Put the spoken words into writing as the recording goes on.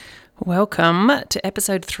Welcome to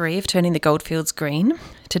episode 3 of Turning the Goldfields Green.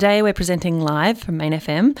 Today we're presenting live from Main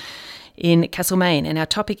FM in Castlemaine, and our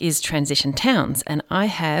topic is transition towns, and I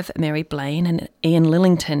have Mary Blaine and Ian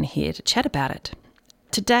Lillington here to chat about it.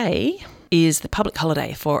 Today is the public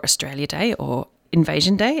holiday for Australia Day, or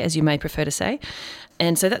Invasion Day, as you may prefer to say,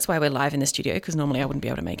 and so that's why we're live in the studio, because normally I wouldn't be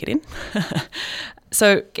able to make it in.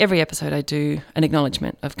 So every episode I do an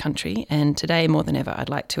acknowledgement of country, and today more than ever I'd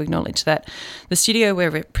like to acknowledge that the studio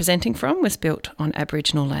we're presenting from was built on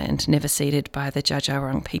Aboriginal land, never ceded by the Dja Dja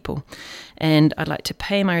Wurrung people. And I'd like to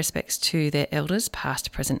pay my respects to their elders,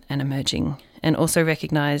 past, present and emerging, and also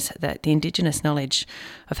recognise that the Indigenous knowledge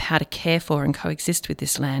of how to care for and coexist with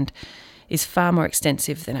this land is far more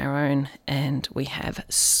extensive than our own, and we have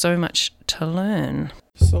so much to learn.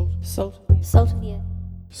 Salt of the earth.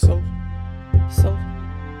 Salt.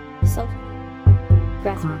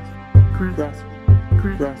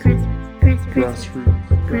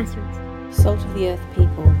 Grassroots. Salt of the earth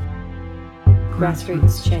people.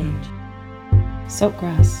 Grassroots change.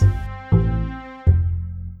 Saltgrass.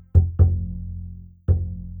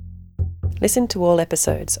 Listen to all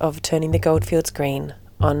episodes of Turning the Goldfields Green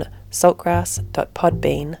on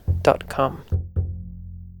saltgrass.podbean.com.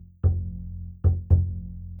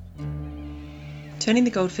 Turning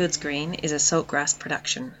the Goldfields Green is a Saltgrass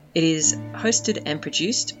production. It is hosted and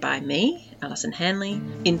produced by me, Alison Hanley,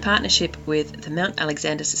 in partnership with the Mount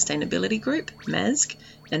Alexander Sustainability Group, MASG,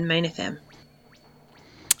 and Main FM.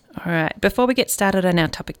 All right, before we get started on our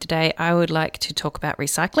topic today, I would like to talk about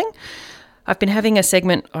recycling. I've been having a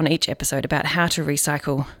segment on each episode about how to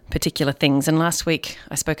recycle particular things, and last week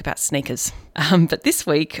I spoke about sneakers. But this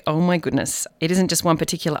week, oh my goodness, it isn't just one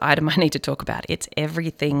particular item I need to talk about, it's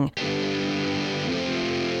everything.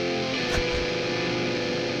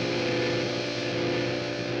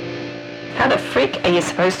 How the frick are you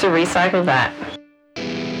supposed to recycle that?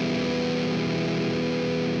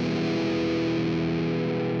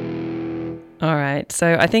 All right,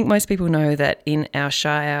 so I think most people know that in our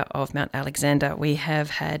Shire of Mount Alexander, we have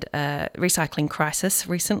had a recycling crisis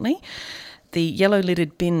recently. The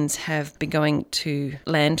yellow-lidded bins have been going to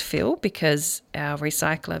landfill because our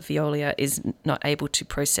recycler, Veolia, is not able to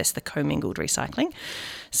process the commingled recycling.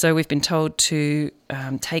 So we've been told to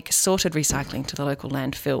take sorted recycling to the local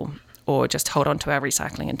landfill, or just hold on to our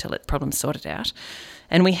recycling until the problem's sorted out.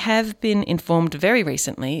 And we have been informed very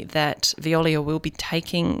recently that Veolia will be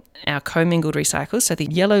taking our commingled recycles, so the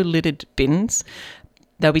yellow-lidded bins,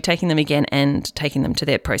 they'll be taking them again and taking them to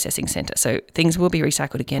their processing centre. So things will be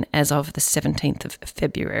recycled again as of the 17th of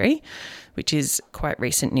February, which is quite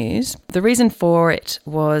recent news. The reason for it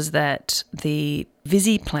was that the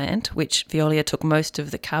Visy plant, which Veolia took most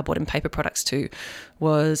of the cardboard and paper products to,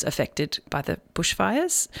 was affected by the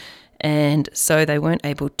bushfires. And so they weren't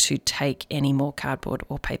able to take any more cardboard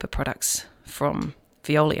or paper products from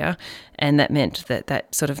Veolia, and that meant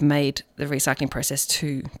that sort of made the recycling process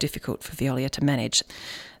too difficult for Veolia to manage.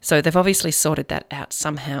 So they've obviously sorted that out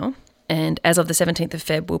somehow, and as of the 17th of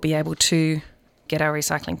Feb, we'll be able to get our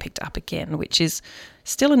recycling picked up again, which is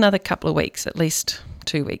still another couple of weeks, at least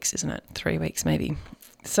 2 weeks, isn't it? 3 weeks maybe.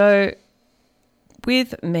 So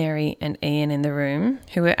with Mary and Ian in the room,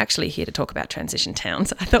 who are actually here to talk about transition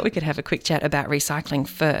towns, I thought we could have a quick chat about recycling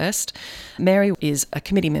first. Mary is a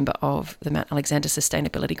committee member of the Mount Alexander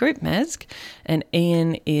Sustainability Group, MASG, and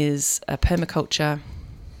Ian is a permaculture,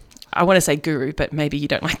 I want to say guru, but maybe you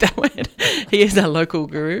don't like that word. He is a local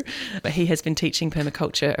guru, but he has been teaching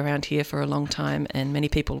permaculture around here for a long time, and many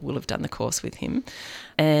people will have done the course with him.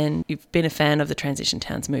 And you've been a fan of the Transition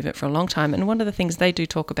Towns movement for a long time, and one of the things they do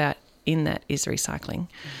talk about in that is recycling.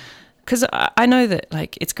 Because I know that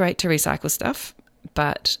it's great to recycle stuff,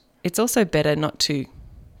 but it's also better not to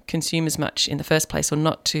consume as much in the first place, or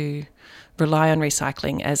not to rely on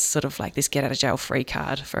recycling as sort of like this get out of jail free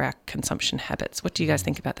card for our consumption habits. What do you guys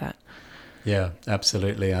think about that? Yeah,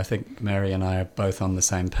 absolutely. I think Mary and I are both on the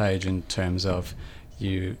same page in terms of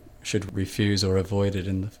you should refuse or avoid it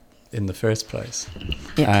in the first place.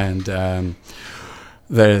 Yeah. And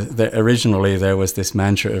originally there was this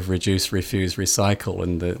mantra of reduce, refuse, recycle,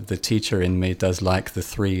 and the teacher in me does like the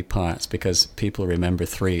 3 parts because people remember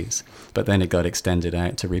 3s, but then it got extended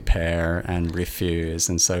out to repair and refuse,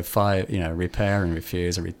 and so 5, repair and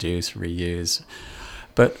refuse, or reduce, reuse.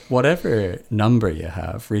 But whatever number you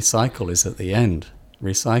have, recycle is at the end.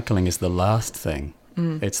 Recycling is the last thing.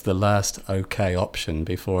 It's the last okay option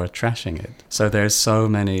before trashing it. So there's so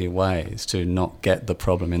many ways to not get the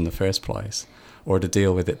problem in the first place, or to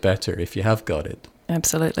deal with it better if you have got it.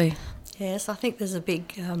 Absolutely. Yes, I think there's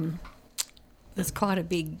quite a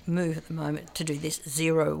big move at the moment to do this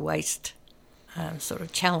zero waste sort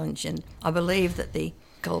of challenge, and I believe that the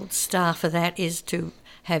gold star for that is to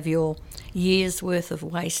have your year's worth of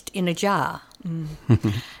waste in a jar. And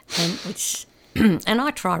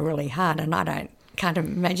I try really hard, and can't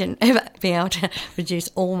imagine ever being able to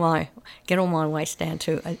get all my waste down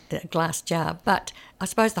to a glass jar. But I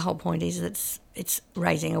suppose the whole point is that it's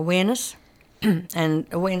raising awareness, and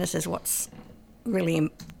awareness is what's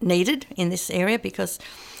really needed in this area, because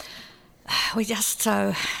we just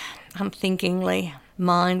so unthinkingly,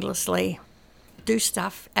 mindlessly do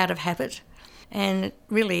stuff out of habit. And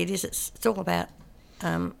really it's all about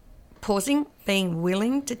pausing, being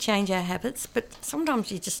willing to change our habits, but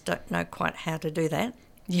sometimes you just don't know quite how to do that.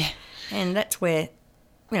 Yeah. And that's where,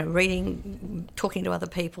 reading, talking to other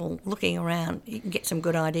people, looking around, you can get some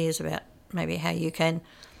good ideas about maybe how you can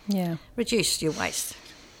reduce your waste.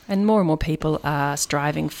 And more people are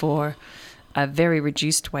striving for a very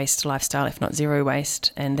reduced waste lifestyle, if not zero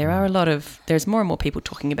waste. And there's more and more people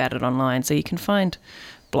talking about it online. So you can find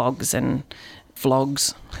blogs and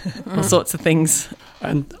vlogs, all sorts of things.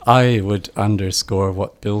 And I would underscore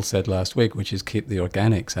what Bill said last week, which is keep the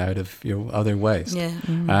organics out of your other waste. Yeah.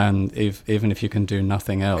 And even if you can do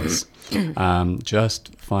nothing else,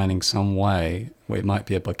 just finding some way, where it might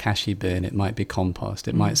be a bokashi bin, it might be compost,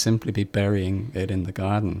 it might simply be burying it in the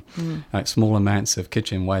garden. Like small amounts of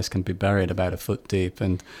kitchen waste can be buried about a foot deep,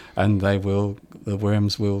 and the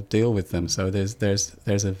worms will deal with them. So there's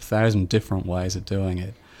 1,000 different ways of doing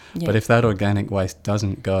it. Yeah. But if that organic waste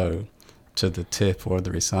doesn't go to the tip or the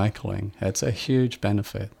recycling, it's a huge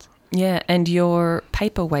benefit. Yeah, and your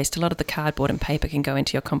paper waste, a lot of the cardboard and paper can go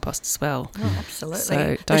into your compost as well. Oh, absolutely.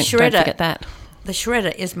 So don't forget that. The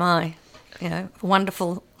shredder is my,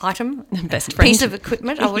 wonderful item, best friend. Piece of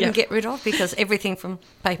equipment I wouldn't get rid of, because everything from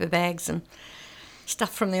paper bags and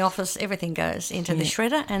stuff from the office, everything goes into the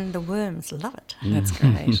shredder, and the worms love it. That's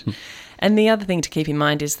great. And the other thing to keep in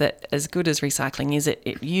mind is that as good as recycling is,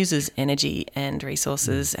 it uses energy and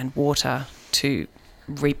resources and water to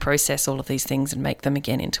reprocess all of these things and make them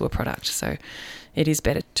again into a product. So it is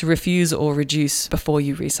better to refuse or reduce before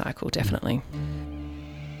you recycle, definitely.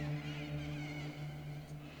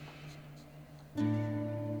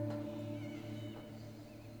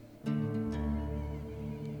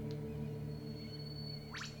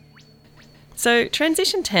 So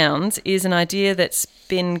Transition Towns is an idea that's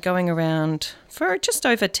been going around for just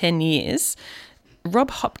over 10 years.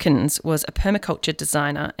 Rob Hopkins was a permaculture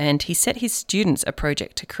designer, and he set his students a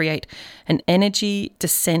project to create an energy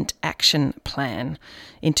descent action plan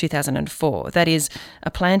in 2004. That is,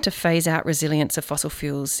 a plan to phase out resilience of fossil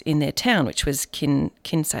fuels in their town, which was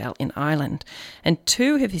Kinsale in Ireland. And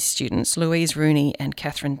two of his students, Louise Rooney and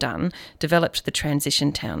Catherine Dunn, developed the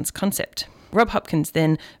Transition Towns concept. Rob Hopkins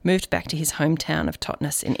then moved back to his hometown of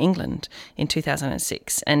Totnes in England in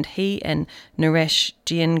 2006, and he and Naresh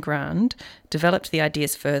Giangrande developed the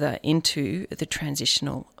ideas further into the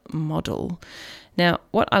transitional model. Now,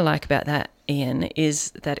 what I like about that, Ian,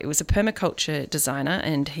 is that it was a permaculture designer,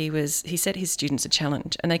 and he set his students a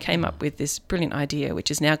challenge, and they came up with this brilliant idea, which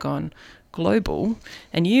has now gone global.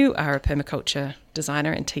 And you are a permaculture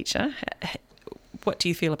designer and teacher. What do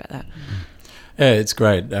you feel about that? Yeah, it's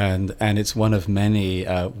great, and it's one of many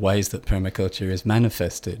ways that permaculture is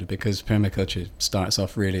manifested, because permaculture starts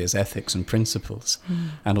off really as ethics and principles.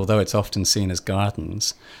 And although it's often seen as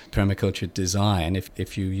gardens, permaculture design,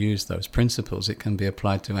 if you use those principles, it can be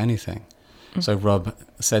applied to anything. So Rob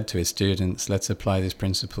said to his students, let's apply these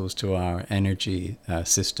principles to our energy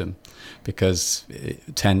system, because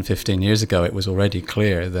 10, 15 years ago it was already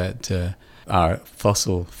clear that our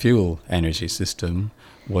fossil fuel energy system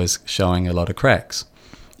was showing a lot of cracks.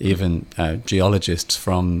 Even geologists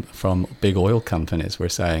from big oil companies were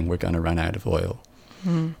saying we're going to run out of oil.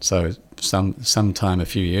 So sometime a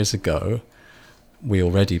few years ago, we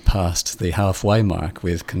already passed the halfway mark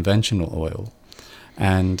with conventional oil.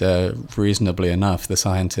 And reasonably enough, the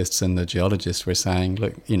scientists and the geologists were saying,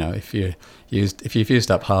 look, if you've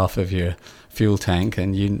used up half of your fuel tank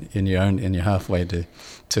and you're halfway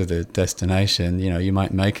to the destination, you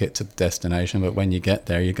might make it to the destination, but when you get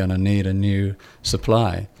there, you're going to need a new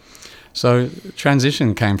supply. So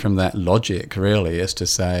transition came from that logic, really, as to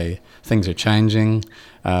say things are changing.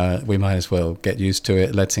 We might as well get used to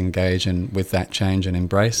it. Let's engage with that change and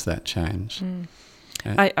embrace that change.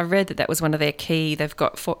 I read that was one of their key, they've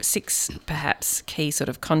got 6 perhaps key sort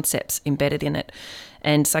of concepts embedded in it.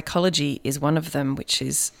 And psychology is one of them, which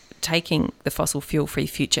is taking the fossil fuel-free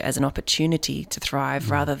future as an opportunity to thrive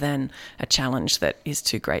rather than a challenge that is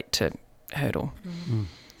too great to hurdle.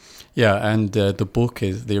 Yeah, and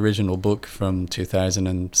the original book from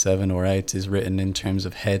 2007 or 8 is written in terms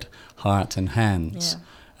of head, heart and hands,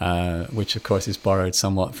 which of course is borrowed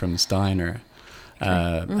somewhat from Steiner.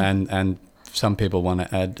 And some people want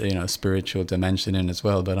to add, spiritual dimension in as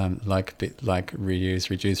well. But I'm like reuse,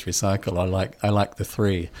 reduce, recycle. I like the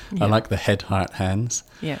three. Yeah. I like the head, heart, hands.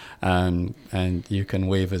 Yeah. And you can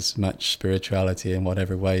weave as much spirituality in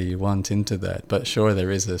whatever way you want into that. But sure,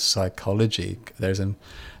 there is a psychology. There's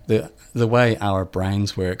the way our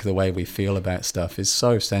brains work, the way we feel about stuff is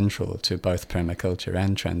so central to both permaculture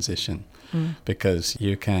and transition, because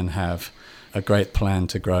you can have a great plan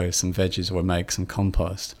to grow some veggies or make some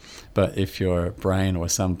compost, but if your brain or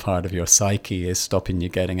some part of your psyche is stopping you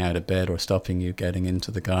getting out of bed or stopping you getting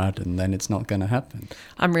into the garden, then it's not going to happen.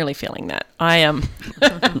 I'm really feeling that. I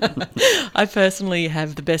I personally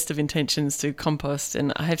have the best of intentions to compost,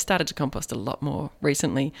 and I have started to compost a lot more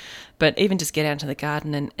recently. But even just get out into the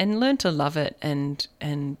garden and learn to love it, and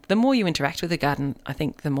the more you interact with the garden, I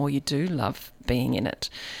think the more you do love being in it.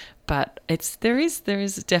 But there is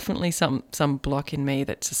definitely some block in me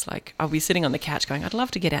that's just like, I'll be sitting on the couch going, I'd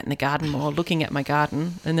love to get out in the garden more, looking at my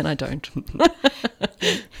garden, and then I don't.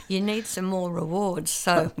 You need some more rewards.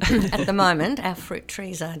 So at the moment, our fruit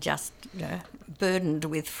trees are just burdened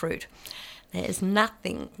with fruit. There's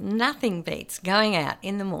nothing beats going out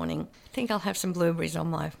in the morning. I think I'll have some blueberries on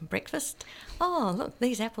my breakfast. Oh, look,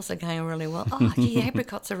 these apples are going really well. Oh, gee,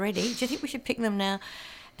 apricots are ready. Do you think we should pick them now?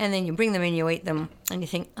 And then you bring them in, you eat them, and you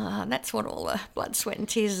think, that's what all the blood, sweat and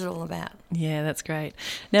tears is all about. Yeah, that's great.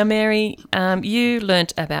 Now, Mary, you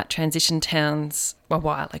learnt about transition towns a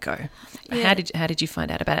while ago. Yeah. How did you find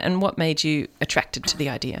out about it, and what made you attracted to the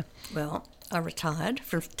idea? Well, I retired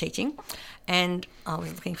from teaching, and I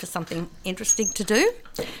was looking for something interesting to do.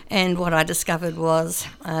 And what I discovered was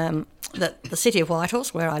that the city of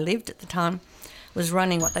Whitehorse, where I lived at the time, was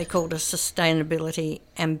running what they called a Sustainability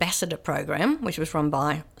Ambassador program, which was run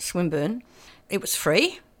by Swinburne. It was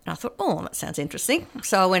free, and I thought, oh, that sounds interesting.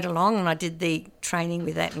 So I went along and I did the training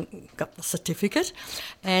with that and got the certificate.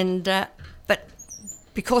 And but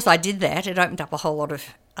because I did that, it opened up a whole lot of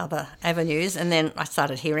other avenues, and then I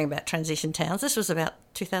started hearing about transition towns. This was about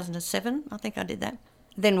 2007, I think I did that.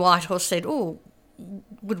 Then Whitehorse said, oh,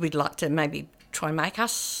 would we like to maybe try and make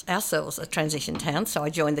ourselves a transition town? So I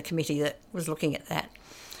joined the committee that was looking at that.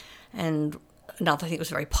 And another thing that was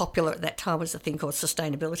very popular at that time was a thing called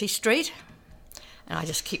Sustainability Street. And I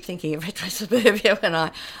just keep thinking of retro suburbia when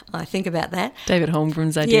I think about that. David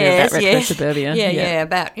Holmgren's idea about retro suburbia. Yeah,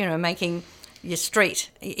 about making your street,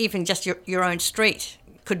 even just your own street,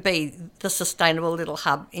 could be the sustainable little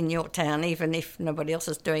hub in your town. Even if nobody else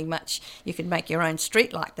is doing much, you could make your own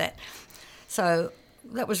street like that. So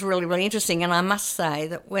that was really, really interesting. And I must say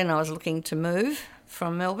that when I was looking to move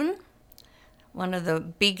from Melbourne, one of the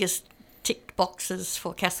biggest ticked boxes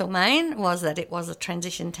for Castlemaine was that it was a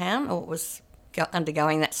transition town, or it was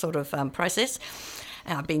undergoing that sort of process.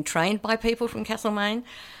 And I've been trained by people from Castlemaine,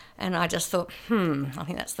 and I just thought, I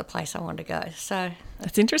think that's the place I want to go. So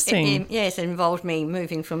that's interesting. It involved me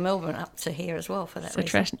moving from Melbourne up to here as well for that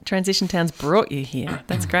reason. So transition towns brought you here.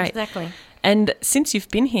 That's great. Exactly. And since you've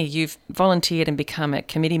been here, you've volunteered and become a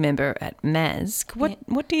committee member at MASG.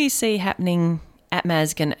 What do you see happening at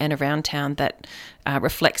MASG and around town that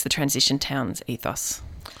reflects the transition towns ethos?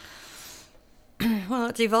 Well,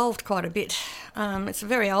 it's evolved quite a bit. It's a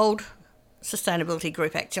very old sustainability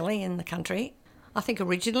group, actually, in the country. I think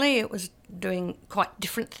originally it was doing quite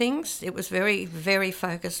different things. It was very, very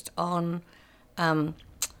focused on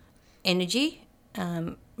energy,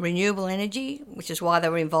 renewable energy, which is why they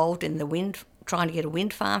were involved in the wind, trying to get a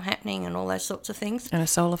wind farm happening and all those sorts of things. And a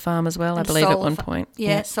solar farm as well, I believe, at one point.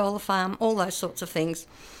 Yeah, solar farm, all those sorts of things.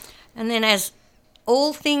 And then as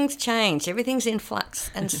all things change, everything's in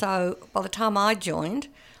flux. And so by the time I joined,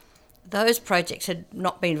 those projects had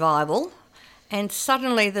not been viable. And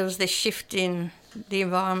suddenly there was this shift in the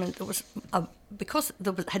environment that was, because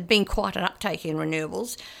there had been quite an uptake in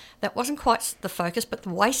renewables, that wasn't quite the focus, but the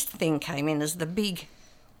waste thing came in as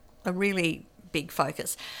a really big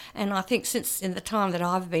focus. And I think since in the time that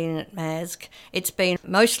I've been at MASG, it's been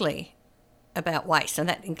mostly about waste, and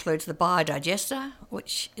that includes the biodigester,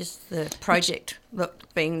 which is the project that's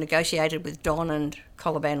being negotiated with Don and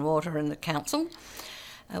Colaban Water and the council,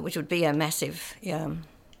 which would be a massive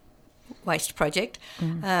waste project.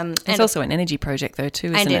 It's also an energy project though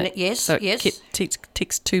too, isn't it? Yes, so yes. it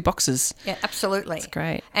ticks two boxes. Yeah, absolutely. It's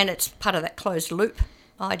great. And it's part of that closed loop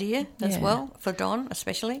idea as well, for Don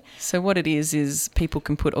especially. So what it is people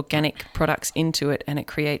can put organic products into it and it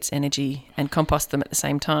creates energy, and compost them at the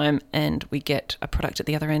same time, and we get a product at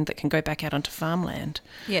the other end that can go back out onto farmland.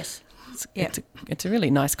 Yes. It's a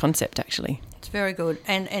really nice concept, actually. It's very good.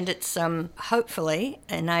 And it's hopefully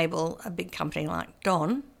enable a big company like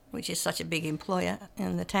Don, which is such a big employer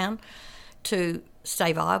in the town, to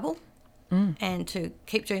stay viable and to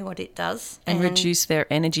keep doing what it does. And reduce their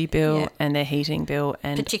energy bill Yeah. and their heating bill.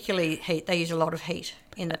 And particularly heat. They use a lot of heat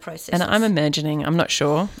in the process. And I'm imagining, I'm not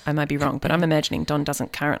sure, I might be wrong, but I'm imagining Don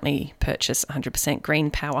doesn't currently purchase 100% green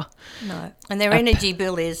power. No. And their energy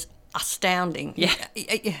bill is astounding. Yeah.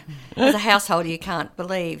 As a household, you can't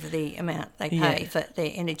believe the amount they pay Yeah. for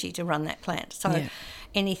their energy to run that plant. So Yeah.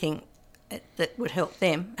 anything that would help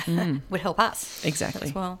them would help us Exactly.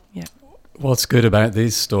 as well. Yeah. What's good about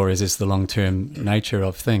these stories is the long-term nature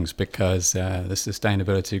of things, because the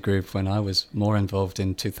sustainability group, when I was more involved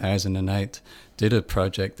in 2008, did a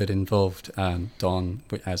project that involved Don,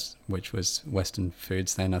 which was Western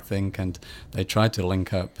Foods then, I think, and they tried to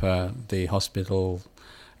link up the hospital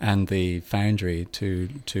and the foundry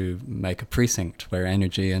to make a precinct where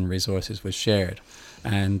energy and resources was shared.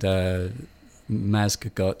 And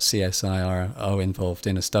MASG got CSIRO involved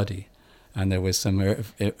in a study. And there was some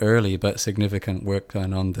early but significant work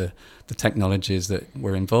done on the technologies that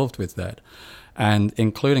were involved with that. And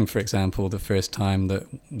including, for example, the first time that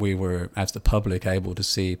we were, as the public, able to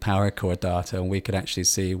see power core data, and we could actually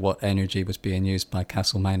see what energy was being used by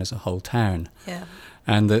Castlemaine as a whole town. Yeah.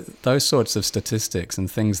 And those sorts of statistics and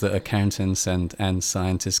things that accountants and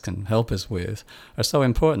scientists can help us with are so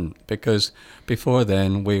important, because before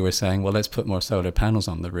then we were saying, well, let's put more solar panels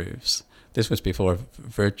on the roofs. This was before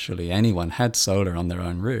virtually anyone had solar on their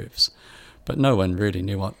own roofs. But no one really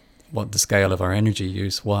knew what the scale of our energy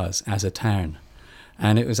use was as a town.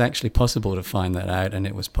 And it was actually possible to find that out, and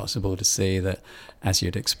it was possible to see that, as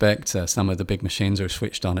you'd expect, some of the big machines are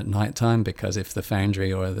switched on at night time, because if the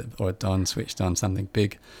foundry or Don switched on something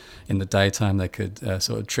big in the daytime, they could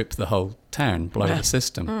sort of trip the whole town, blow the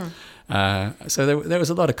system. So there was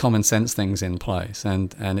a lot of common sense things in place,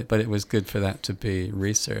 but it was good for that to be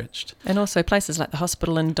researched. And also places like the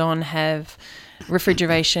hospital and Don have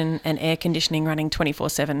refrigeration and air conditioning running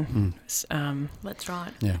 24/7. That's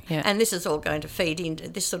right. Yeah. Yeah. And this is all going to feed into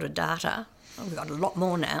this sort of data. We've got a lot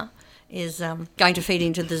more now. Is going to feed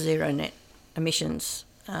into the zero net emissions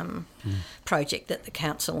project that the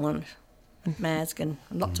council and MASG and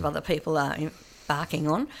lots of other people are embarking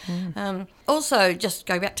on. Also, just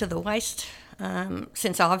go back to the waste.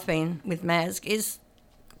 Since I've been with MASG,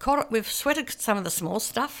 we've sweated some of the small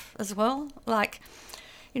stuff as well, like,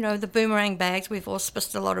 the boomerang bags. We've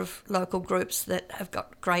auspiced a lot of local groups that have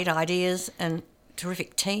got great ideas and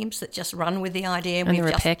terrific teams that just run with the idea. And the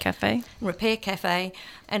Repair Cafe. Repair Cafe.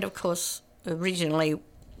 And, of course, originally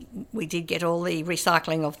we did get all the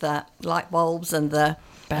recycling of the light bulbs and the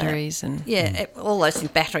batteries all those things,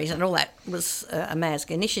 batteries and all that was a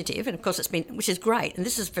MASG initiative. And, of course, which is great. And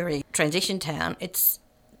this is very transition town. It's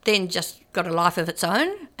then just got a life of its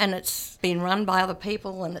own, and it's been run by other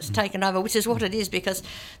people, and it's taken over, which is what it is, because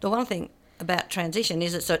the one thing about transition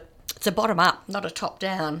is it's a bottom-up, not a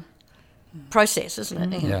top-down process,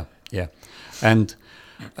 isn't it? Yeah. And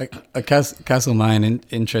Castlemaine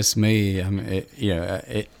interests me.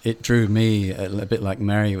 It drew me a bit like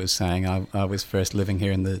Mary was saying. I was first living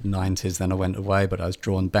here in the 90s, then I went away, but I was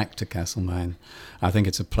drawn back to Castlemaine. I think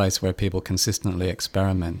it's a place where people consistently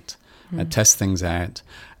experiment, test things out,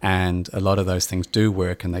 and a lot of those things do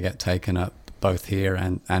work, and they get taken up both here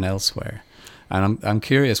and elsewhere. And I'm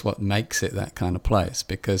curious what makes it that kind of place,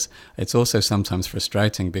 because it's also sometimes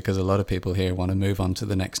frustrating, because a lot of people here want to move on to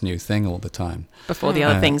the next new thing all the time. Before the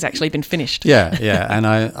other thing's actually been finished. Yeah. And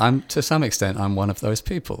I'm to some extent, I'm one of those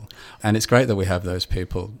people. And it's great that we have those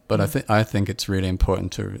people. But I think it's really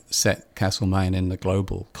important to set Castlemaine in the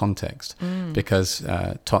global context, because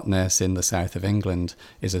Totnes in the south of England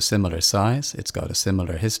is a similar size. It's got a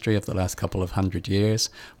similar history of the last couple of 100 years,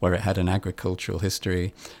 where it had an agricultural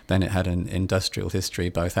history, then it had an industrial history.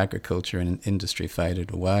 Both agriculture and industry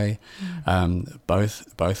faded away.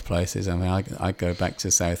 Both places. I mean, I go back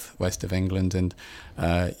to southwest of England, and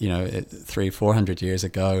 300-400 years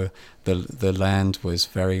ago, the land was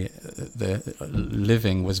the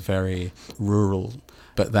living was very rural.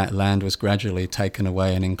 But that land was gradually taken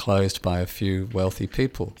away and enclosed by a few wealthy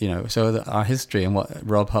people. So our history, and what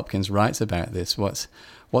Rob Hopkins writes about this, what's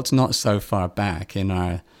not so far back in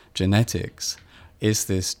our genetics is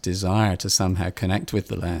this desire to somehow connect with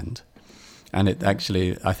the land. And it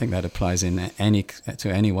actually, I think that applies to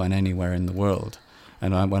anyone, anywhere in the world.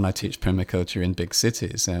 And when I teach permaculture in big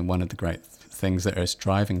cities, one of the great things that is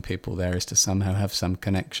driving people there is to somehow have some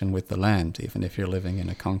connection with the land, even if you're living in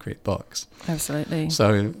a concrete box. Absolutely.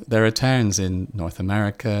 So there are towns in North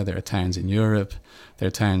America, there are towns in Europe, there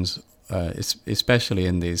are towns especially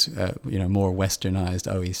in these more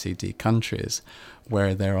westernized OECD countries,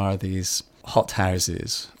 where there are these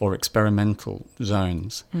hothouses or experimental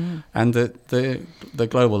zones. And the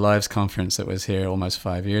Global Lives Conference that was here almost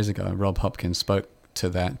 5 years ago, Rob Hopkins spoke to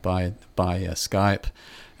that by Skype,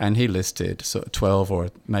 and he listed sort of 12 or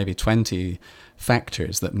maybe 20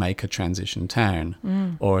 factors that make a transition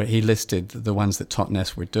town, or he listed the ones that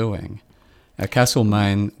Totnes were doing.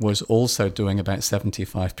 Castlemaine was also doing about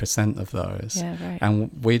 75% of those. Yeah, right.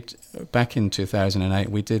 And back in 2008,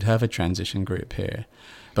 we did have a transition group here,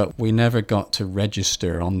 but we never got to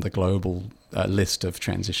register on the global list of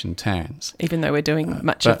transition towns. Even though we're doing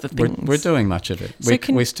much of the things. We're doing much of it. So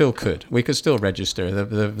we still could. We could still register.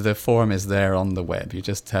 The form is there on the web. You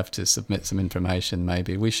just have to submit some information.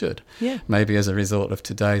 Maybe we should. Yeah. Maybe as a result of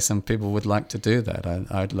today, some people would like to do that.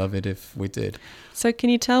 I'd love it if we did. So can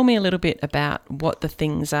you tell me a little bit about what the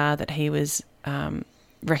things are that he was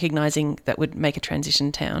recognising that would make a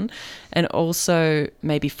transition town? And also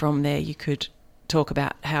maybe from there you could talk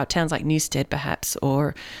about how towns like Newstead perhaps,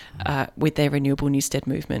 or with their renewable Newstead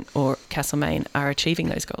movement, or Castlemaine are achieving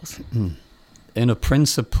those goals. In a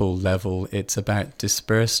principle level, it's about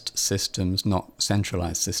dispersed systems, not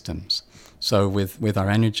centralised systems. So with our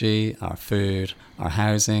energy, our food, our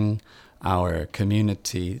housing, our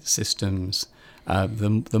community systems,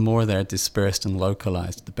 the more they're dispersed and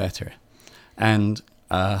localised, the better. And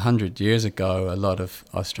 100 years ago, a lot of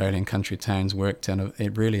Australian country towns worked in a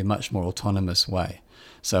really much more autonomous way.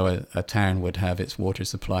 So a town would have its water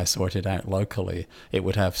supply sorted out locally. It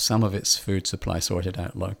would have some of its food supply sorted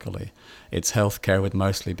out locally. Its healthcare would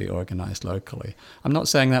mostly be organised locally. I'm not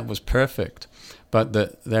saying that was perfect, but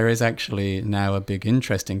there is actually now a big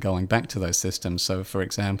interest in going back to those systems. So, for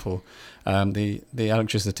example, the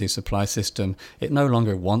electricity supply system, it no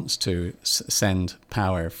longer wants to send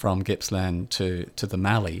power from Gippsland to the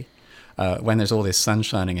Mallee when there's all this sun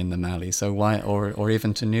shining in the Mallee. So why, or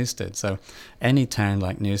even to Newstead. So any town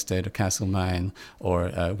like Newstead or Castlemaine or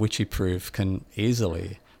Witchyproof can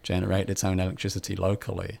easily generate its own electricity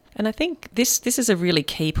locally. And I think this is a really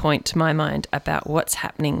key point to my mind about what's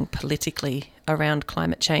happening politically around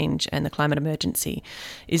climate change and the climate emergency,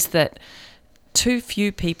 is that too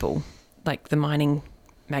few people, like the mining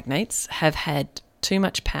magnates, have had too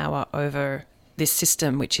much power over this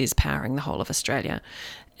system which is powering the whole of Australia,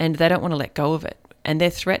 and they don't want to let go of it. And they're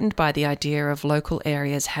threatened by the idea of local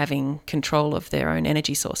areas having control of their own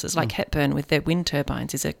energy sources, like Hepburn with their wind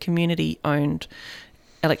turbines is a community-owned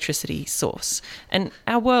electricity source. And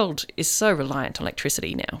our world is so reliant on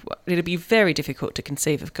electricity now. It'd be very difficult to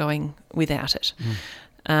conceive of going without it.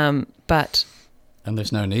 And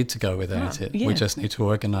there's no need to go without it. Yeah. We just need to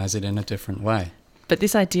organise it in a different way. But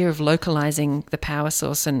this idea of localising the power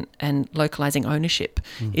source and localising ownership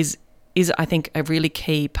is I think a really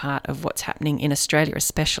key part of what's happening in Australia,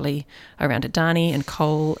 especially around Adani and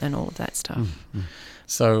coal and all of that stuff.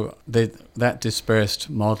 So that dispersed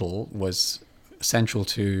model was central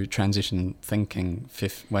to transition thinking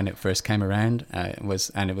when it first came around. It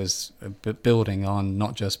was building on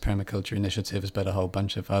not just permaculture initiatives, but a whole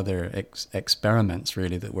bunch of other experiments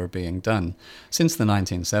really that were being done since the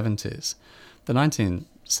 1970s. The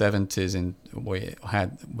 1970s, we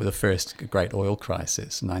had the first great oil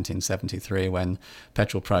crisis, 1973, when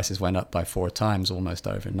petrol prices went up by 4 times almost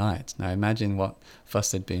overnight. Now imagine what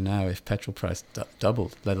fuss there'd be now if petrol price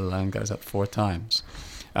doubled, let alone goes up 4 times.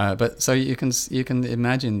 But so you can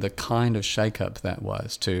imagine the kind of shake-up that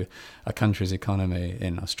was to a country's economy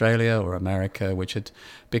in Australia or America, which had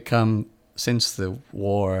become, since the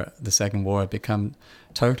Second War, become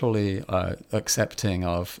totally accepting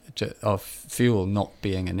of fuel not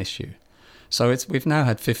being an issue. So we've now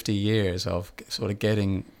had 50 years of sort of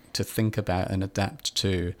getting to think about and adapt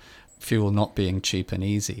to fuel not being cheap and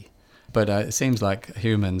easy. But it seems like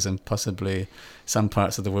humans, and possibly some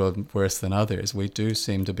parts of the world worse than others, we do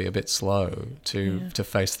seem to be a bit slow to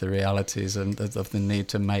face the realities of the need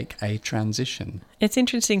to make a transition. It's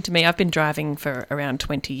interesting to me. I've been driving for around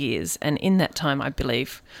 20 years, and in that time, I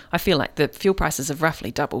feel like the fuel prices have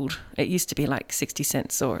roughly doubled. It used to be like 60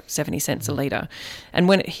 cents or 70 cents a litre. And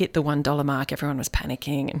when it hit the $1 mark, everyone was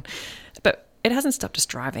panicking. But it hasn't stopped us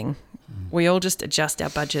driving. We all just adjust our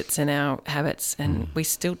budgets and our habits, and we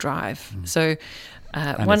still drive. So,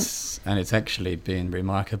 it's actually been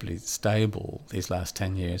remarkably stable these last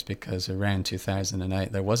 10 years, because around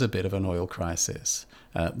 2008 there was a bit of an oil crisis.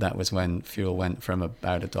 That was when fuel went from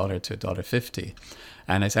about $1 to $1.50,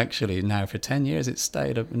 and it's actually now for 10 years it's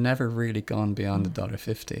stayed up, never really gone beyond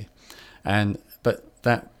 $1.50, but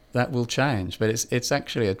that that will change. But it's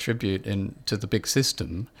actually a tribute to the big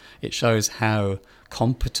system. It shows how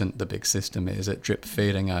competent the big system is at drip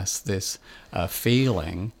feeding us this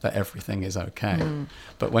feeling that everything is okay.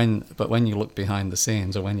 But when you look behind the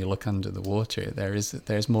scenes, or when you look under the water,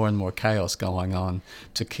 there's more and more chaos going on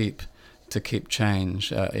to keep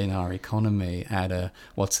change in our economy at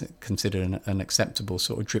what's considered an acceptable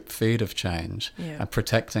sort of drip feed of change, and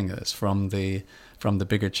protecting us from the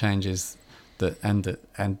bigger changes and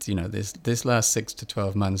you know, this last 6 to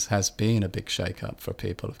 12 months has been a big shake-up for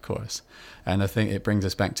people, of course, and I think it brings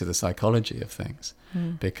us back to the psychology of things,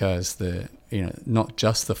 because not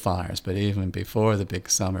just the fires, but even before the big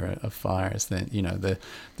summer of fires, then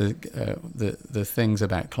the things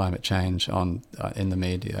about climate change in the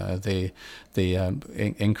media, the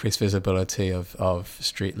increased visibility of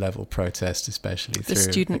street level protest, especially the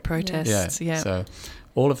through student protests, So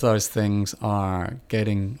all of those things are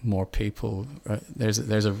getting more people. There's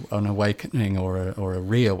an awakening or a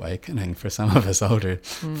reawakening for some of us older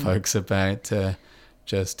folks about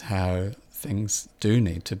just how things do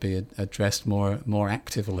need to be addressed more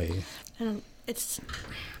actively. And it's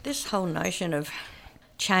this whole notion of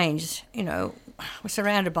change. You know, we're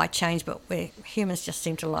surrounded by change, but humans just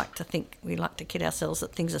seem to like to think, we like to kid ourselves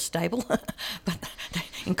that things are stable, but they're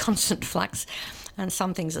in constant flux. And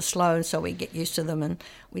some things are slow, and so we get used to them, and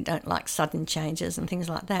we don't like sudden changes and things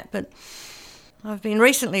like that. But I've been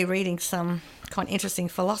recently reading some quite interesting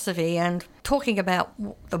philosophy and talking about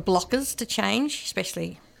the blockers to change,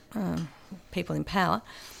 especially people in power.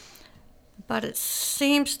 But it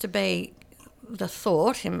seems to be the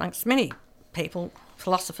thought amongst many people,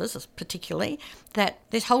 philosophers particularly, that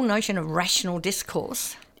this whole notion of rational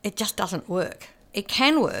discourse, it just doesn't work. It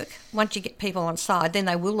can work once you get people on side, then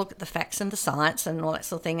they will look at the facts and the science and all that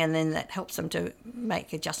sort of thing, and then that helps them to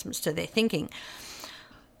make adjustments to their thinking.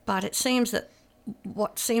 But it seems that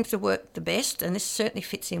what seems to work the best, and this certainly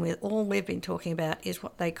fits in with all we've been talking about, is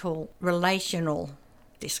what they call relational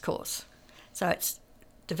discourse. So it's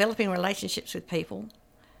developing relationships with people,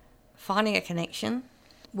 finding a connection,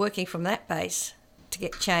 working from that base to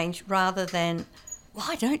get change, rather than,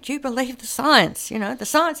 why don't you believe the science? You know, the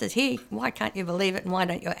science is here. Why can't you believe it, and why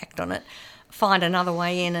don't you act on it? Find another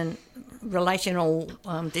way in, and relational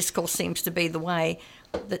discourse seems to be the way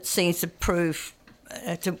that seems to prove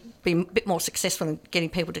to be a bit more successful in getting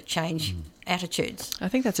people to change attitudes. I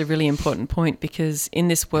think that's a really important point, because in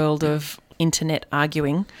this world of internet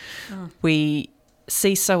arguing, we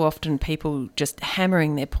see so often people just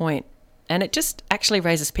hammering their point, and it just actually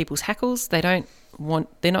raises people's hackles. They're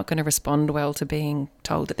not going to respond well to being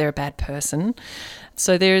told that they're a bad person.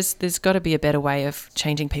 So there's got to be a better way of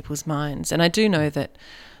changing people's minds. And I do know that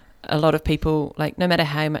a lot of people, like, no matter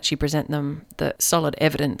how much you present them the solid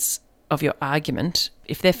evidence of your argument,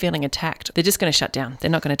 if they're feeling attacked, they're just going to shut down.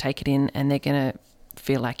 They're not going to take it in, and they're going to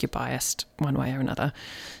feel like you're biased one way or another.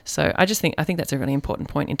 So I think that's a really important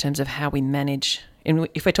point in terms of how we manage.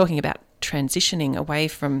 If we're talking about transitioning away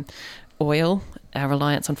from oil, our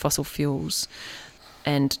reliance on fossil fuels,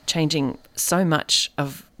 and changing so much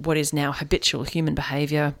of what is now habitual human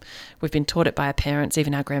behaviour. We've been taught it by our parents,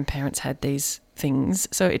 even our grandparents had these things.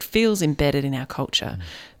 So it feels embedded in our culture.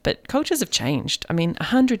 But cultures have changed. I mean,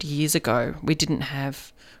 100 years ago, we didn't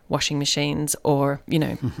have washing machines or,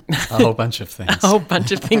 a whole bunch of things. A whole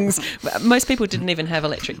bunch of things. Most people didn't even have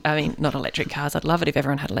not electric cars. I'd love it if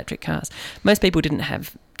everyone had electric cars. Most people didn't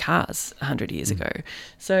have cars 100 years ago.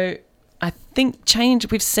 So I think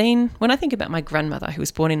change we've seen, when I think about my grandmother, who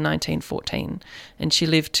was born in 1914, and she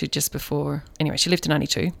lived to she lived to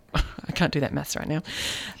 92. I can't do that maths right now.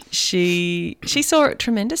 She saw a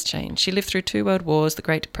tremendous change. She lived through 2 world wars, the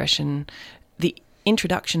Great Depression, the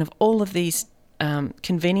introduction of all of these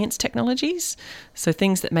convenience technologies, so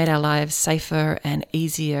things that made our lives safer and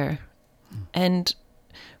easier. And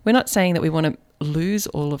we're not saying that we want to lose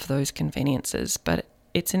all of those conveniences, but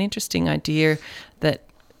it's an interesting idea that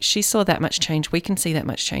she saw that much change. We can see that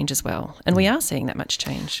much change as well. And we are seeing that much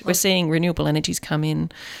change. We're seeing renewable energies come in,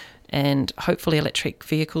 and hopefully electric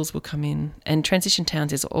vehicles will come in. And Transition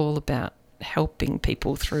Towns is all about helping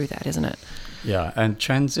people through that, isn't it? Yeah, and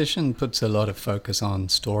transition puts a lot of focus on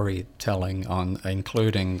storytelling, on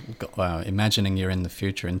including imagining you're in the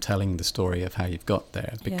future and telling the story of how you've got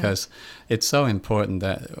there, because it's so important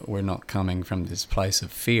that we're not coming from this place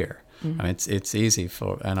of fear. Mm-hmm. And it's easy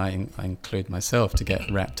and I include myself, to get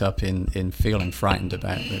wrapped up in feeling frightened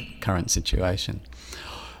about the current situation.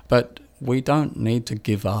 But we don't need to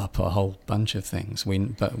give up a whole bunch of things.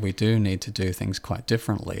 But we do need to do things quite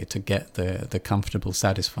differently to get the comfortable,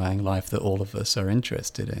 satisfying life that all of us are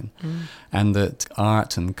interested in. And that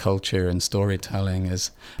art and culture and storytelling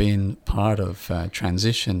has been part of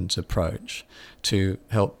Transition's approach to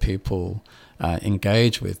help people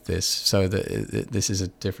engage with this, so that this is a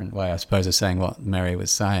different way, I suppose, of saying what Mary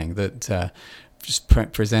was saying, that just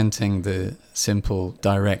presenting the simple,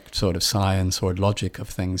 direct sort of science or logic of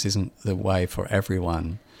things isn't the way for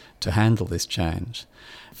everyone to handle this change.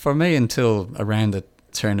 For me, until around the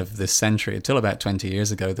turn of this century, until about 20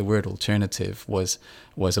 years ago, the word alternative was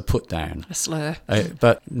a put down. A slur.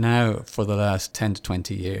 But now, for the last 10 to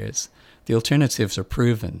 20 years, the alternatives are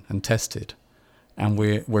proven and tested. And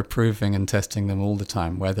we're proving and testing them all the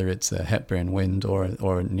time, whether it's a Hepburn Wind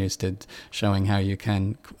or Newstead showing how you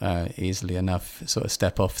can easily enough sort of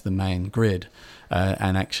step off the main grid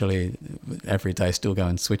and actually every day still go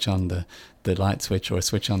and switch on the light switch or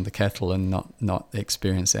switch on the kettle and not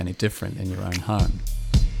experience any different in your own home.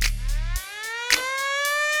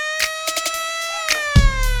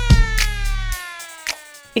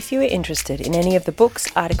 If you are interested in any of the books,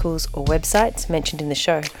 articles or websites mentioned in the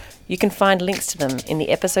show, you can find links to them in the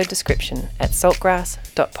episode description at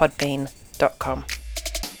saltgrass.podbean.com.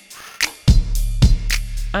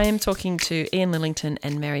 I am talking to Ian Lillington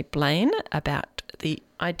and Mary Blain about the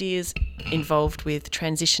ideas involved with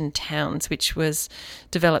Transition Towns, which was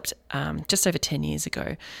developed just over 10 years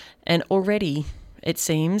ago. And already it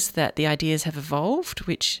seems that the ideas have evolved,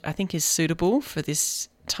 which I think is suitable for this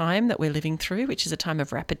time that we're living through, which is a time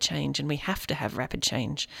of rapid change, and we have to have rapid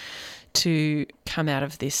change to come out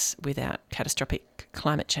of this without catastrophic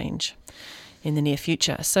climate change in the near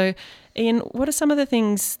future. So, Ian, what are some of the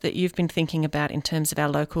things that you've been thinking about in terms of our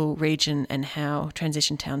local region and how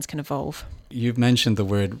transition towns can evolve? You've mentioned the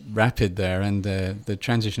word rapid there, and the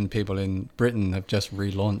transition people in Britain have just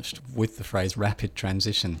relaunched with the phrase rapid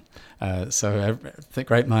transition. So the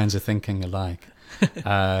great minds are thinking alike.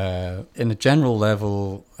 In a general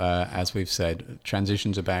level, as we've said,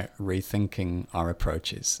 transition's about rethinking our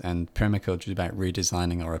approaches, and permaculture is about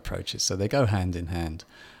redesigning our approaches. So they go hand in hand.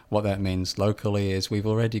 What that means locally is we've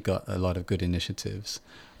already got a lot of good initiatives.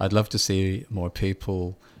 I'd love to see more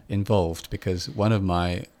people involved, because one of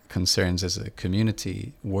my concerns as a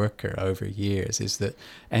community worker over years is that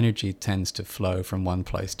energy tends to flow from one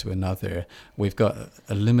place to another. We've got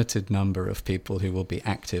a limited number of people who will be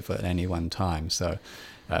active at any one time. So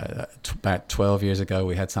about 12 years ago,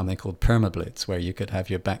 we had something called Permablitz, where you could have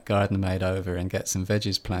your back garden made over and get some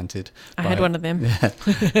veggies planted. I had one of them. Yeah.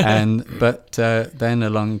 But then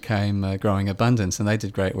along came Growing Abundance, and they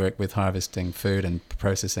did great work with harvesting food and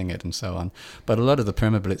processing it and so on. But a lot of the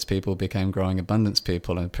Permablitz people became Growing Abundance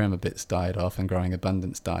people, and Permablitz died off and Growing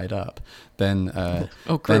Abundance died up. Then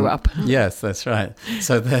grew up. Yes, that's right.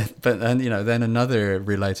 So then another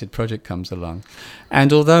related project comes along.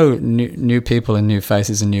 And although new people and new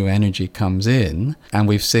faces and new energy comes in, and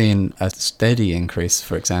we've seen a steady increase,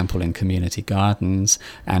 for example, in community gardens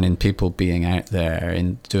and in people being out there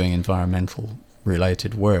in doing environmental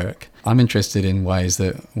related work, I'm interested in ways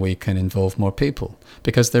that we can involve more people,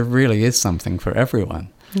 because there really is something for everyone.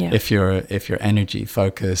 Yeah. If you're energy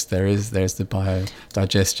focused, there's the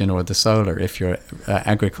biodigestion or the solar. If you're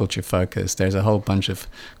agriculture focused, there's a whole bunch of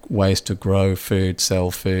ways to grow food, sell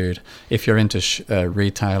food. If you're into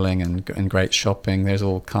retailing and great shopping, there's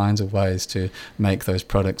all kinds of ways to make those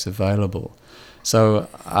products available. So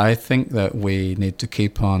I think that we need to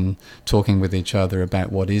keep on talking with each other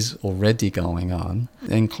about what is already going on,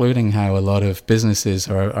 including how a lot of businesses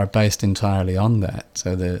are based entirely on that.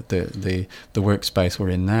 So the workspace we're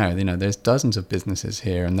in now, there's dozens of businesses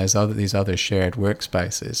here, and there's these other shared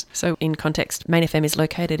workspaces. So in context, Main FM is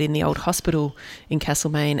located in the old hospital in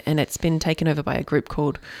Castlemaine, and it's been taken over by a group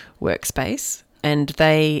called Workspace, and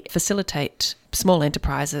they facilitate small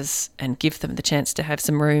enterprises and give them the chance to have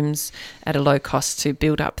some rooms at a low cost to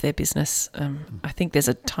build up their business. I think there's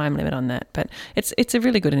a time limit on that, but it's a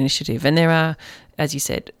really good initiative. And there are, as you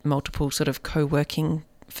said, multiple sort of co-working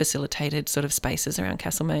facilitated sort of spaces around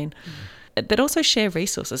Castlemaine. But also share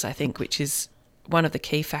resources, I think, which is one of the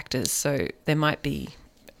key factors. So there might be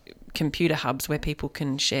computer hubs where people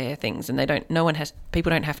can share things, and people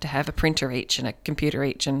don't have to have a printer each and a computer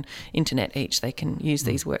each and internet each. They can use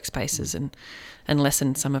these workspaces and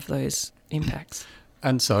lessen some of those impacts.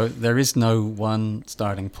 And so there is no one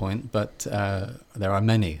starting point, but there are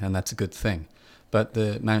many, and that's a good thing. But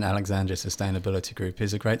the Mount Alexandra Sustainability Group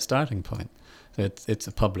is a great starting point. It's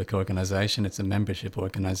a public organisation, it's a membership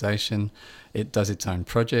organisation, it does its own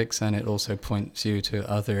projects, and it also points you to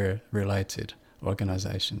other related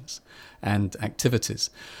organisations and activities.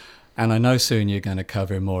 And I know soon you're going to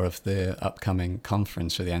cover more of the upcoming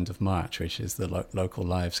conference for the end of March, which is the Local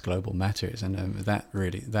Lives Global Matters. And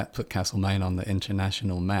that put Castlemaine on the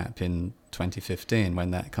international map in 2015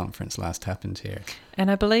 when that conference last happened here. And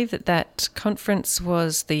I believe that conference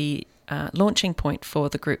was the launching point for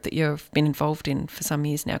the group that you've been involved in for some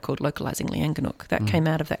years now called Localising Leanganuk. That came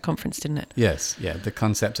out of that conference, didn't it? Yes, yeah. The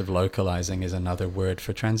concept of localising is another word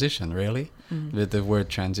for transition, really. The word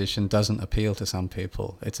transition doesn't appeal to some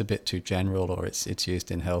people. It's a bit too general, or it's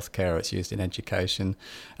used in healthcare, or it's used in education.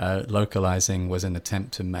 Localising was an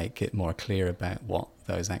attempt to make it more clear about what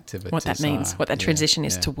those activities what that means, are. what that transition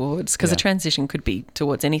is towards, because a transition could be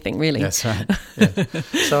towards anything, really. That's right. Yeah.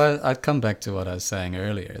 So I'd come back to what I was saying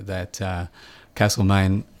earlier, that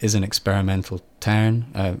Castlemaine is an experimental town.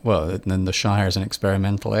 And the Shire is an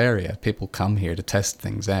experimental area. People come here to test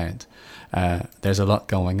things out. There's a lot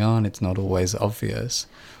going on. It's not always obvious,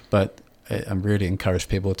 but I really encourage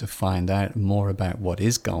people to find out more about what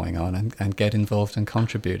is going on and get involved and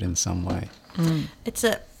contribute in some way.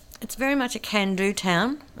 It's very much a can-do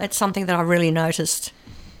town. It's something that I really noticed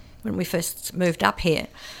when we first moved up here,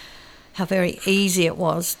 how very easy it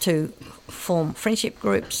was to form friendship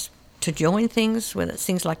groups, to join things, whether it's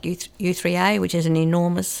things like U3A, which is an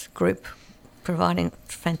enormous group providing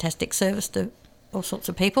fantastic service to all sorts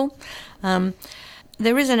of people.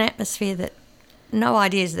 There is an atmosphere that no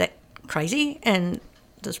idea is that crazy, and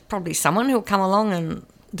there's probably someone who'll come along and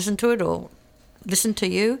listen to it or listen to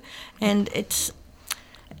you, and it's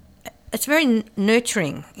very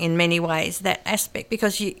nurturing in many ways, that aspect,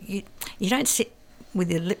 because you don't sit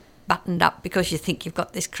with your lip buttoned up because you think you've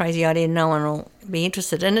got this crazy idea and no one will be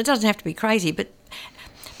interested. And it doesn't have to be crazy, but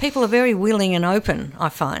people are very willing and open, I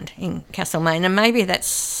find, in Castlemaine. And maybe that's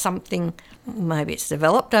something, maybe it's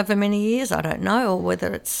developed over many years, I don't know, or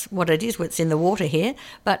whether it's what it is, what's in the water here.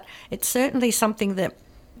 But it's certainly something that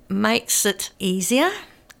makes it easier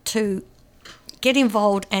to get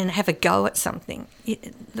involved and have a go at something.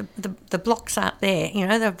 The blocks aren't there,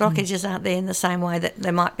 the blockages aren't there in the same way that they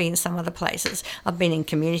might be in some other places. I've been in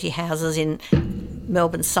community houses in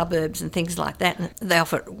Melbourne suburbs and things like that, and they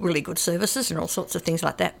offer really good services and all sorts of things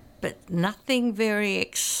like that, but nothing very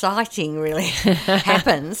exciting really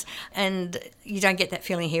happens, and you don't get that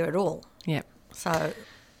feeling here at all. Yep.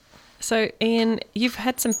 So, Ian, you've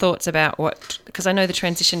had some thoughts about because I know the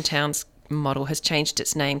Transition Towns model has changed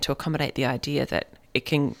its name to accommodate the idea that it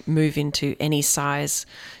can move into any size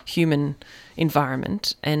human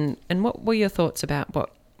environment. And what were your thoughts about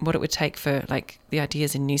what it would take for, like, the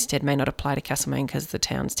ideas in Newstead may not apply to Castlemaine because the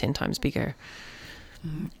town's 10 times bigger?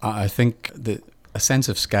 I think that a sense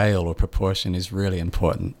of scale or proportion is really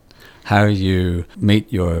important. How you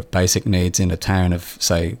meet your basic needs in a town of,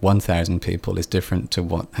 say, 1,000 people is different to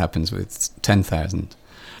what happens with 10,000.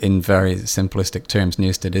 In very simplistic terms,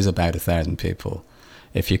 Newstead is about 1,000 people.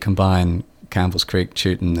 If you combine Campbell's Creek,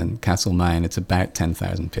 Chewton and Castlemaine, it's about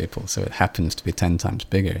 10,000 people, so it happens to be 10 times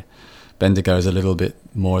bigger. Bendigo is a little bit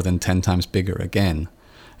more than 10 times bigger again.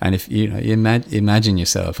 And if you imagine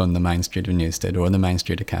yourself on the main street of Newstead or the main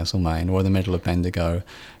street of Castlemaine or the middle of Bendigo,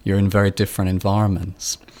 you're in very different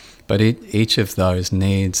environments. But each of those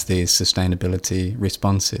needs these sustainability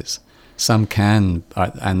responses. Some can,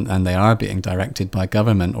 and they are being directed by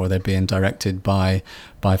government, or they're being directed by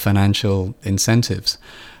financial incentives,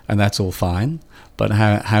 and that's all fine. But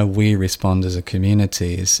how we respond as a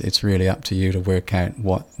community it's really up to you to work out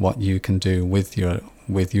what you can do with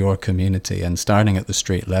your community. And starting at the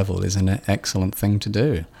street level is an excellent thing to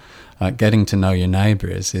do. Getting to know your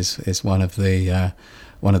neighbours is one of the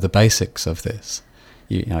basics of this.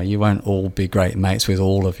 You won't all be great mates with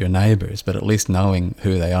all of your neighbours, but at least knowing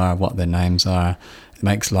who they are, what their names are,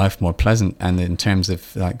 makes life more pleasant. And in terms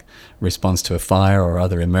of like response to a fire or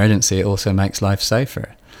other emergency, it also makes life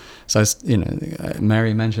safer. So,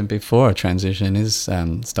 Mary mentioned before, transition is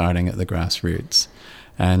starting at the grassroots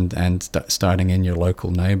and starting in your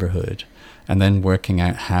local neighbourhood. And then working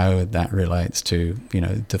out how that relates to,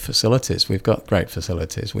 the facilities. We've got great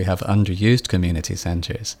facilities. We have underused community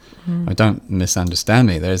centres. Don't misunderstand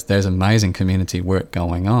me. There's amazing community work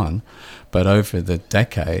going on. But over the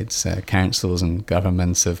decades, councils and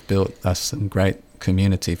governments have built us some great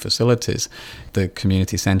community facilities. The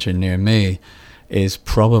community centre near me is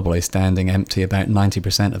probably standing empty about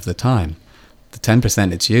 90% of the time. The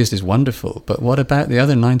 10% it's used is wonderful, but what about the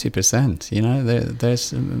other 90%?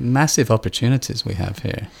 There's massive opportunities we have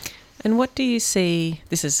here. And what do you see,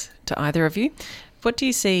 this is to either of you, what do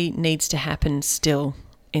you see needs to happen still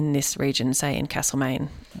in this region, say in Castlemaine?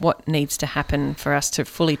 What needs to happen for us to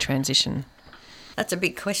fully transition? That's a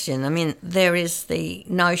big question. I mean, there is the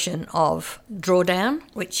notion of drawdown,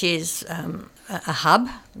 which is a hub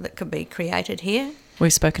that could be created here.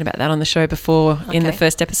 We've spoken about that on the show before. In the Okay.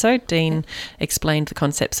 first episode, Dean explained the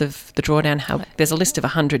concepts of the Drawdown Hub. There's a list of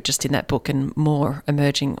 100 just in that book and more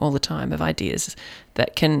emerging all the time of ideas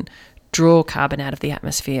that can draw carbon out of the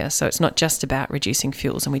atmosphere. So it's not just about reducing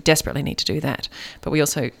fuels, and we desperately need to do that, but we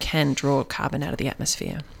also can draw carbon out of the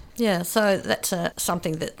atmosphere. Yeah, so that's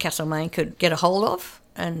something that Castlemaine could get a hold of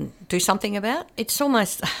and do something about. It's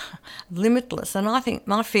almost limitless, and I think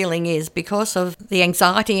my feeling is because of the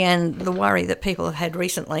anxiety and the worry that people have had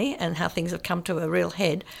recently and how things have come to a real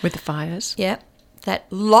head, With the fires. yeah, that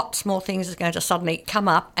lots more things are going to suddenly come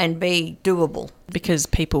up and be doable. Because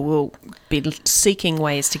people will be seeking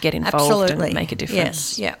ways to get involved Absolutely. and make a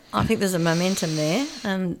difference. Yes, yeah. I think there's a momentum there,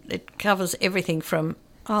 and it covers everything from,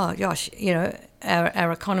 oh gosh,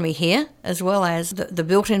 our economy here, as well as the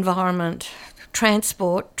built environment,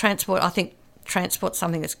 transport. I think transport's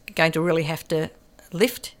something that's going to really have to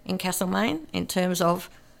lift in Castlemaine in terms of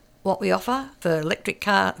what we offer for electric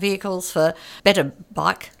car vehicles, for better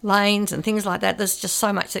bike lanes and things like that. There's just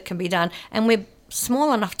so much that can be done, and we're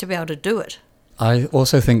small enough to be able to do it. I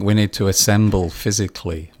also think we need to assemble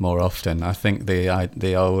physically more often. I think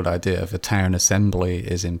the old idea of a town assembly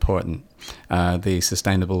is important. The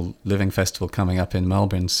Sustainable Living Festival coming up in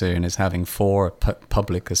Melbourne soon is having 4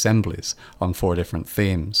 public assemblies on 4 different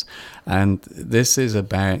themes. And this is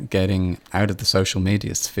about getting out of the social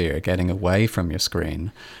media sphere, getting away from your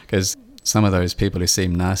screen, because some of those people who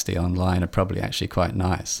seem nasty online are probably actually quite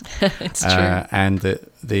nice. It's true. And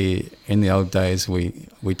in the old days, we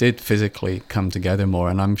did physically come together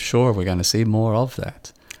more, and I'm sure we're going to see more of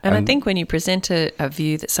that. And I think when you present a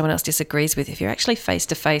view that someone else disagrees with, if you're actually face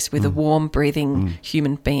to face with a warm, breathing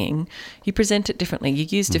human being, you present it differently. You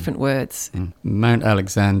use different words. Mount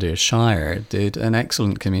Alexander Shire did an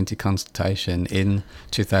excellent community consultation in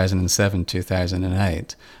 2007,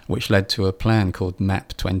 2008, which led to a plan called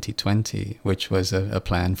MAP 2020, which was a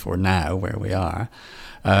plan for now, where we are.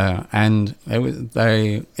 And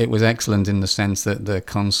it was excellent in the sense that the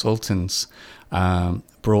consultants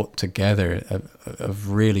brought together a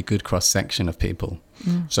really good cross-section of people.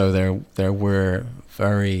 So there were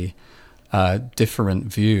very different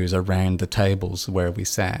views around the tables where we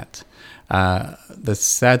sat. The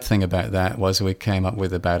sad thing about that was we came up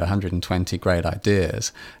with about 120 great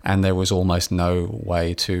ideas, and there was almost no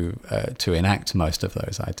way to enact most of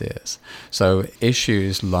those ideas. So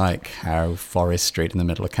issues like how Forest Street in the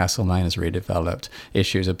middle of Castlemaine is redeveloped,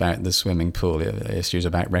 issues about the swimming pool, issues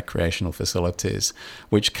about recreational facilities,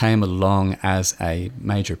 which came along as a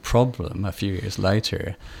major problem a few years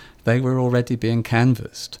later, they were already being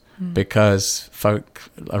canvassed. Because folk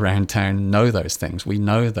around town know those things. We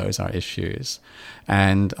know those are issues.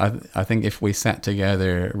 And I think if we sat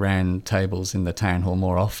together around tables in the town hall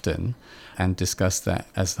more often and discussed that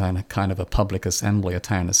as kind of a public assembly, a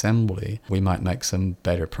town assembly, we might make some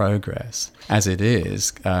better progress. As it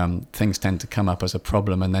is, things tend to come up as a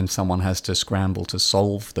problem, and then someone has to scramble to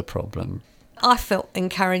solve the problem. I felt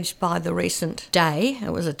encouraged by the recent day.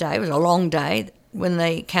 It was a long day, when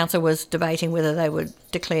the council was debating whether they would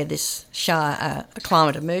declare this Shire a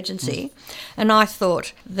climate emergency. And I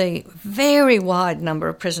thought the very wide number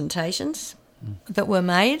of presentations that were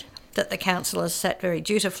made, that the councillors sat very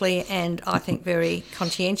dutifully and I think very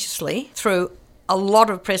conscientiously through a lot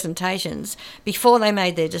of presentations before they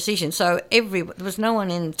made their decision. So there was no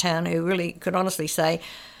one in town who really could honestly say,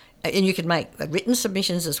 and you could make written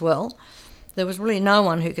submissions as well, there was really no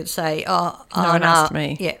one who could say, No one asked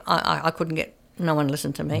me. Yeah, I couldn't get... No one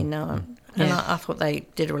listened to me, no one. And Yeah. I thought they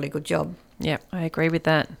did a really good job. Yeah, I agree with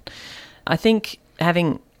that. I think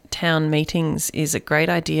having town meetings is a great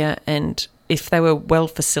idea, and if they were well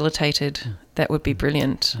facilitated, that would be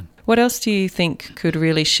brilliant. What else do you think could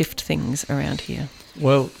really shift things around here?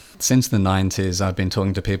 Well, since the 90s, I've been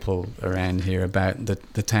talking to people around here about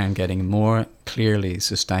the town getting more clearly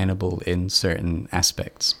sustainable in certain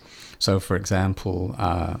aspects. So, for example,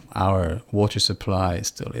 our water supply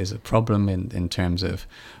still is a problem in terms of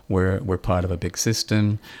we're part of a big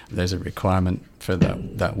system. There's a requirement for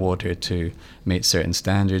that water to meet certain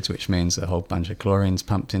standards, which means a whole bunch of chlorine's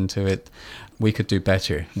pumped into it. We could do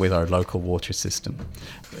better with our local water system.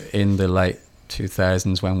 In the late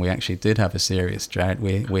 2000s, when we actually did have a serious drought,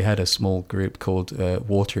 we had a small group called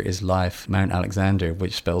Water is Life Mount Alexander,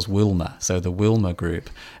 which spells Wilma. So the Wilma group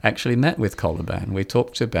actually met with Colaban. We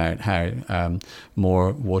talked about how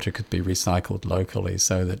more water could be recycled locally,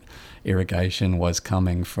 so that irrigation was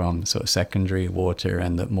coming from sort of secondary water,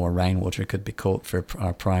 and that more rainwater could be caught for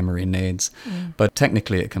our primary needs. But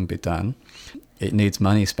technically it can be done. It needs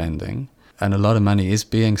money spending. and a lot of money is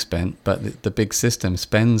being spent, but the big system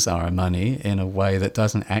spends our money in a way that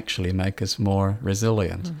doesn't actually make us more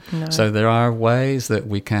resilient. No. So there are ways that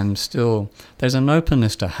we can still, there's an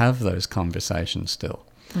openness to have those conversations still.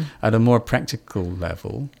 At a more practical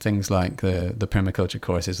level, things like the permaculture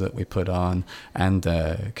courses that we put on, and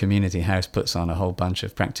Community House puts on a whole bunch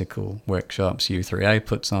of practical workshops, U3A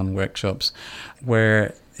puts on workshops,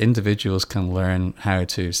 where individuals can learn how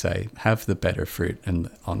to, say, have the better fruit in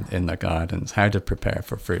their gardens, how to prepare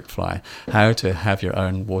for fruit fly, how to have your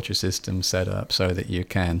own water system set up so that you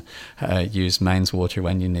can use mains water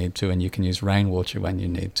when you need to, and you can use rainwater when you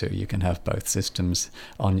need to. You can have both systems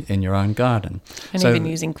in your own garden. And even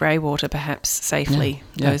using grey water perhaps safely,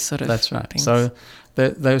 those sort of that's right. things. So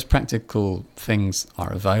those practical things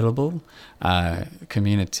are available.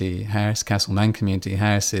 Community House, Castlemaine Community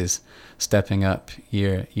House is stepping up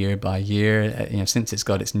year by year. Since it's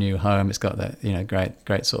got its new home, it's got that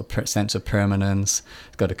great sort of sense of permanence.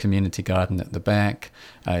 It's got a community garden at the back.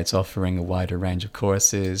 It's offering a wider range of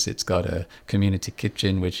courses. It's got a community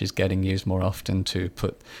kitchen which is getting used more often to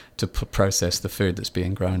process the food that's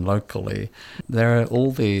being grown locally. There are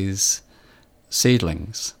all these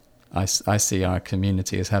seedlings. I see our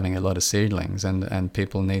community as having a lot of seedlings, and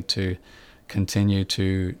people need to continue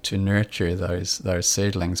to nurture those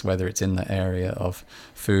seedlings, whether it's in the area of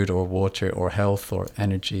food or water or health or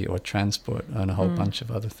energy or transport and a whole bunch of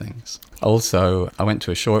other things. Also, I went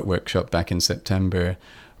to a short workshop back in September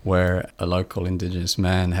where a local Indigenous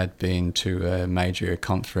man had been to a major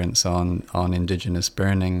conference on Indigenous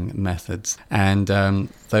burning methods. And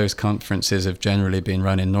those conferences have generally been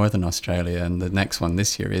run in Northern Australia, and the next one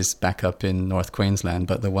this year is back up in North Queensland,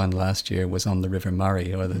 but the one last year was on the River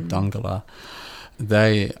Murray, or the Dongala.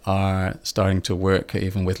 They are starting to work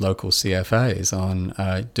even with local CFAs on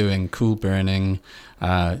doing cool burning,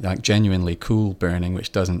 like genuinely cool burning,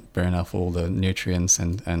 which doesn't burn off all the nutrients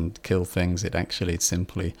and kill things. It actually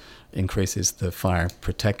simply increases the fire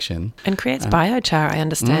protection. And creates biochar, I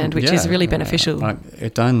understand, which is really beneficial.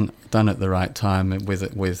 Done at the right time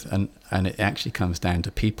and it actually comes down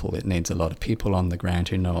to people. It needs a lot of people on the ground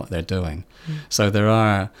who know what they're doing. So there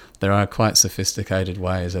are quite sophisticated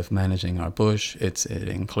ways of managing our bush. It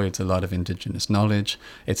includes a lot of Indigenous knowledge.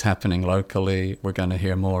 It's happening locally. We're going to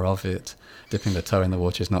hear more of it. Dipping the toe in the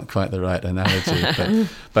water is not quite the right analogy,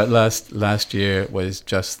 but last year was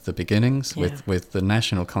just the beginnings with the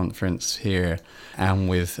national conference here, and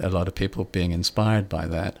with a lot of people being inspired by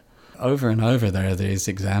that. Over and over, there are these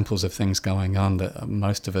examples of things going on that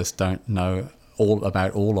most of us don't know all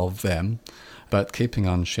of them, but keeping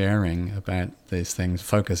on sharing about these things,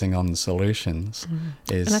 focusing on the solutions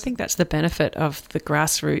is... And I think that's the benefit of the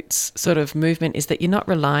grassroots sort of movement, is that you're not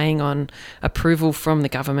relying on approval from the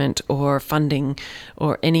government or funding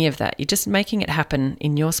or any of that. You're just making it happen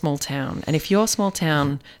in your small town. And if your small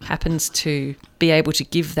town happens to be able to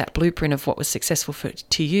give that blueprint of what was successful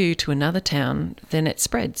to you to another town, then it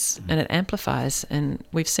spreads and it amplifies. And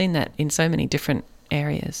we've seen that in so many different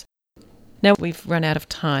areas. Now we've run out of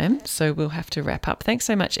time, so we'll have to wrap up. Thanks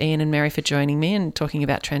so much, Ian and Mary, for joining me and talking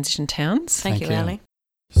about transition towns. Thank you, Ali.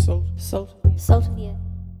 Salt of the earth.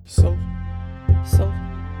 Salt.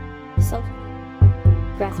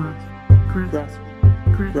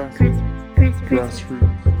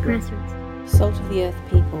 Grassroots. Salt of the earth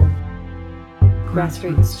people.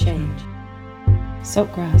 Grassroots change.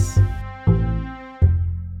 Saltgrass.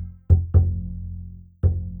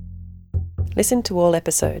 Listen to all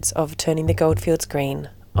episodes of Turning the Goldfields Green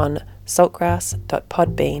on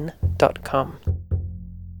saltgrass.podbean.com.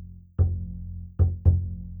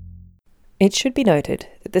 It should be noted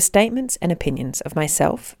that the statements and opinions of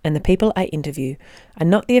myself and the people I interview are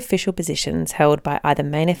not the official positions held by either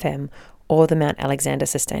Main FM or the Mount Alexander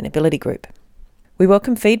Sustainability Group. We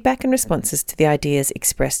welcome feedback and responses to the ideas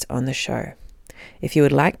expressed on the show. If you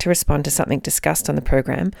would like to respond to something discussed on the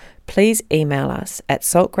program, please email us at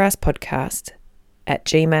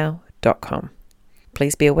saltgrasspodcast@gmail.com.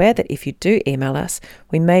 Please be aware that if you do email us,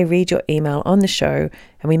 we may read your email on the show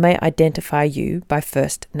and we may identify you by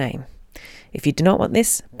first name. If you do not want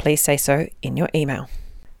this, please say so in your email.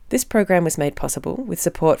 This program was made possible with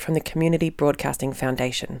support from the Community Broadcasting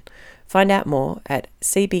Foundation. Find out more at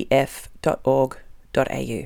cbf.org.au.